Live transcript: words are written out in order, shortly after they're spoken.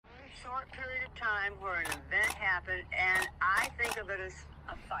short period of time where an event happened, and I think of it as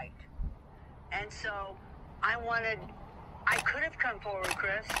a fight. And so I could have come forward,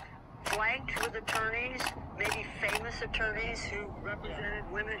 Chris, flanked with attorneys, maybe famous attorneys who represented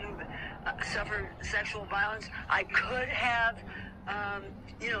women who suffered sexual violence. I could have,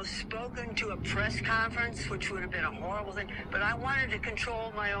 spoken to a press conference, which would have been a horrible thing. But I wanted to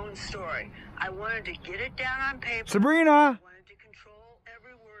control my own story. I wanted to get it down on paper. Sabrina! I wanted to control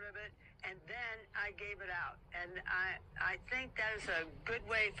every word of it, and then I gave it out. And I think that is a good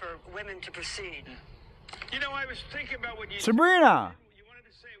way for women to proceed. You know, I was thinking about what you Sabrina! You wanted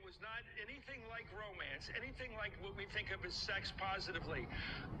to say it was not anything like romance, anything like what we think of as sex positively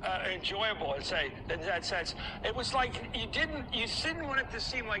enjoyable, I'd say, in that sense. It was like you didn't want it to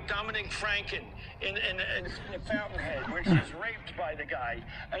seem like Dominic Franken in Fountainhead when she's raped by the guy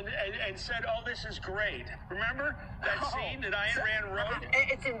and said, "Oh, this is great." Remember that scene that Ayn Rand wrote?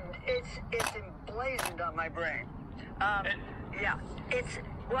 It's emblazoned on my brain. Yeah,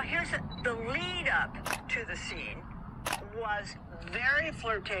 well, here's the lead up to the scene was very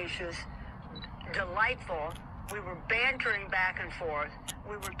flirtatious, delightful. We were bantering back and forth.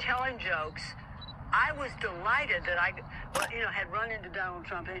 We were telling jokes. I was delighted that I had run into Donald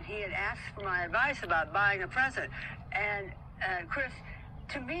Trump, and he had asked for my advice about buying a present. And Chris,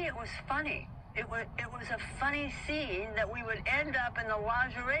 to me, it was funny. It was a funny scene that we would end up in the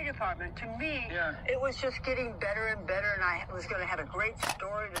lingerie department. To me, It was just getting better and better, and I was going to have a great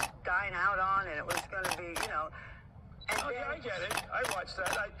story to dine out on, and it was going to be, I get it. I watched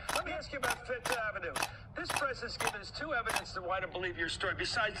that. Let me ask you about Fifth Avenue. This press has given us two evidence to why to believe your story,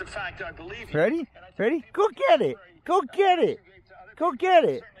 besides the fact I believe you. Ready? Ready? Go get it. Go get it. Go get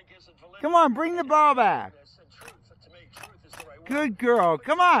it. Come on, bring the ball back. Good girl.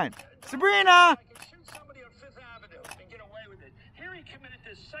 Come on. Sabrina! I can shoot somebody on Fifth Avenue and get away with it. Here he committed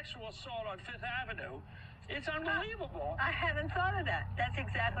this sexual assault on Fifth Avenue. It's unbelievable. I haven't thought of that. That's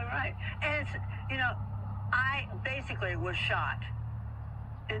exactly right. And, I basically was shot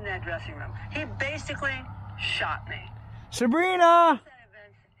in that dressing room. He basically shot me. Sabrina! That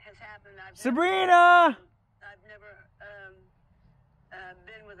event has happened. Sabrina! I've never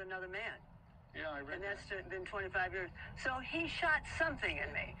been with another man. Yeah, I read And that's been 25 years. So he shot something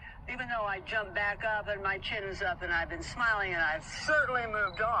in me. Even though I jumped back up and my chin is up and I've been smiling and I've certainly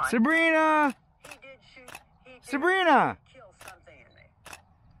moved on. Sabrina! He did shoot. He did Sabrina! kill something in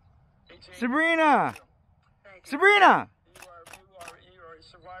me. Sabrina! Thank you. Sabrina! You are a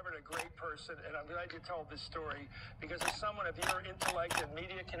survivor and a great person, and I'm glad you told this story because as someone of your intellect and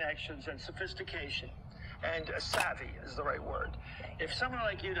media connections and sophistication, and savvy is the right word. If someone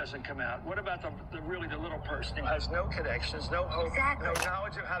like you doesn't come out, what about the little person who has no connections, no hope, Exactly. no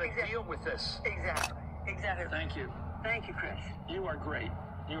knowledge of how to deal with this? Exactly. Thank you. Thank you, Chris. You are great.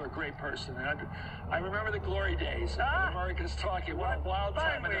 You're a great person. And I remember the glory days. America's Talking. What a wild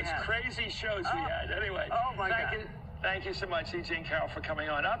time and those crazy shows we had. Anyway, thank you so much, E.J. and Carol, for coming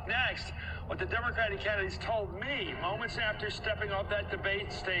on. Up next, what the Democratic candidates told me moments after stepping off that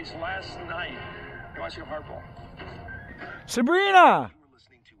debate stage last night. You're watching Hardball. Sabrina!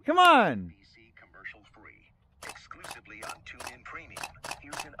 Come on! NBC commercial free. Exclusively on TuneIn Premium.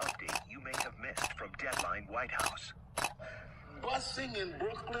 Here's an update you may have missed from Deadline White House. Busing in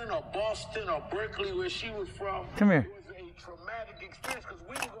Brooklyn or Boston or Berkeley, where she was from, Come here. was a traumatic experience because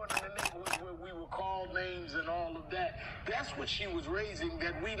we were going to the neighborhoods where we were called names and all of that. That's what she was raising,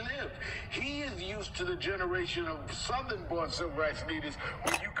 that we lived. He is used to the generation of Southern-born civil rights leaders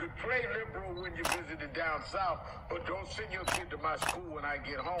where you could play liberal when you visited down south, but don't send your kid to my school when I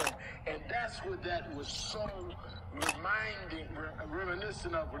get home. And that's what that was so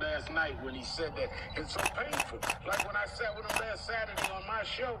reminiscent of last night when he said that. It's so painful. Like when I sat with him last Saturday on my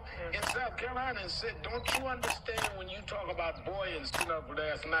show in South Carolina and said, don't you understand when you talk about buoyancy of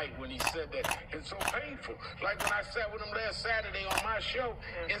last night when he said that? It's so painful. Like when I sat with him last Saturday on my show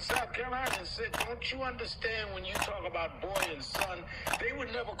in South Carolina and said, don't you understand when you talk about boy and son? They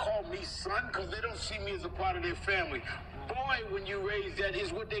would never call me son because they don't see me as a part of their family. Boy, when you raise that,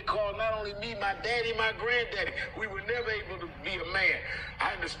 is what they call not only me, my daddy, my granddaddy. We were never able to be a man.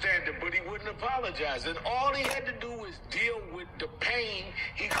 I understand it, but he wouldn't apologize. And all he had to do was deal with the pain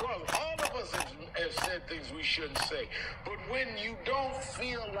he caused. All of us have said things we shouldn't say. But when you don't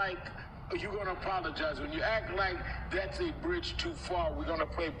feel like you're going to apologize, when you act like that's a bridge too far, we're going to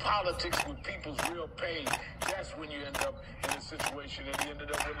play politics with people's real pain, that's when you end up in a situation that he ended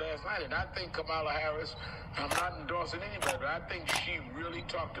up with last night. And I think Kamala Harris, I'm not endorsing anybody, but I think she really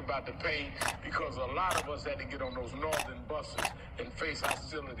talked about the pain because a lot of us had to get on those northern buses and face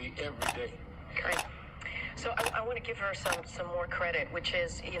hostility every day. Great. So I want to give her some more credit, which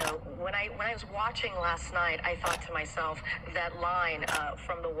is, you know, when I was watching last night, I thought to myself that line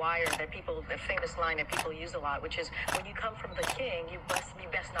from The Wire the famous line that people use a lot, which is, when you come from the king, you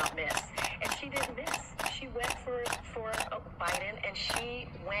best not miss. And she didn't miss. She went for Biden, and she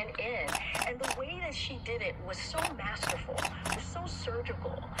went in. And the way that she did it was so masterful, was so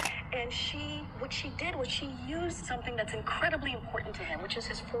surgical. And what she did was she used something that's incredibly important to him, which is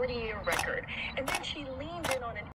his 40-year record. And then she leaned in on an